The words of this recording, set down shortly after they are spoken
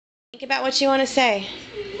Think about what you want to say.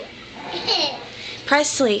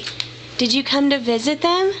 Presley, did you come to visit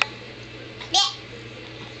them?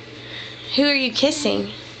 Who are you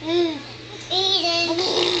kissing?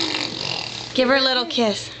 Give her a little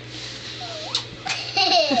kiss.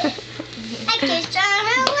 I kissed on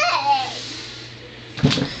her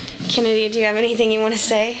leg. Kennedy, do you have anything you want to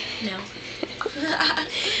say? No.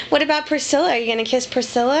 What about Priscilla? Are you going to kiss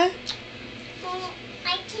Priscilla?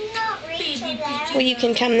 I cannot reach her there. Well, you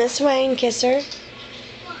can come this way and kiss her.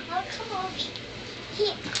 I'll come over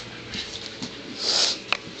here.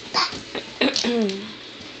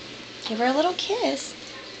 Give her a little kiss.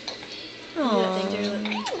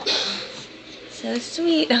 Aww. So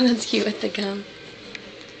sweet. Oh, that's cute with the gum.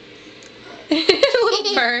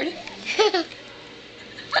 Little bird.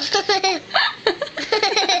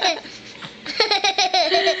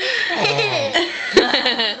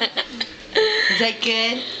 Is that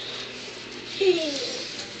good?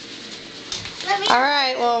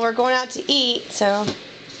 Alright, well, we're going out to eat, so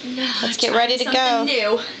let's get ready to go.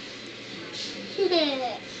 New.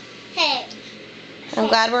 Hey. I'm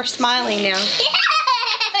glad we're smiling now.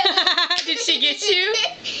 Did she get you?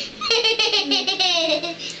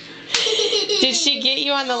 Did she get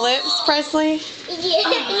you on the lips, Presley? Yeah.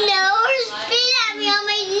 No, or spit at me on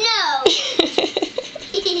my nose.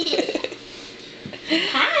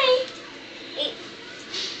 Hi.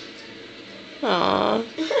 Aww.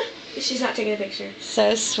 She's not taking a picture.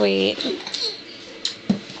 So sweet.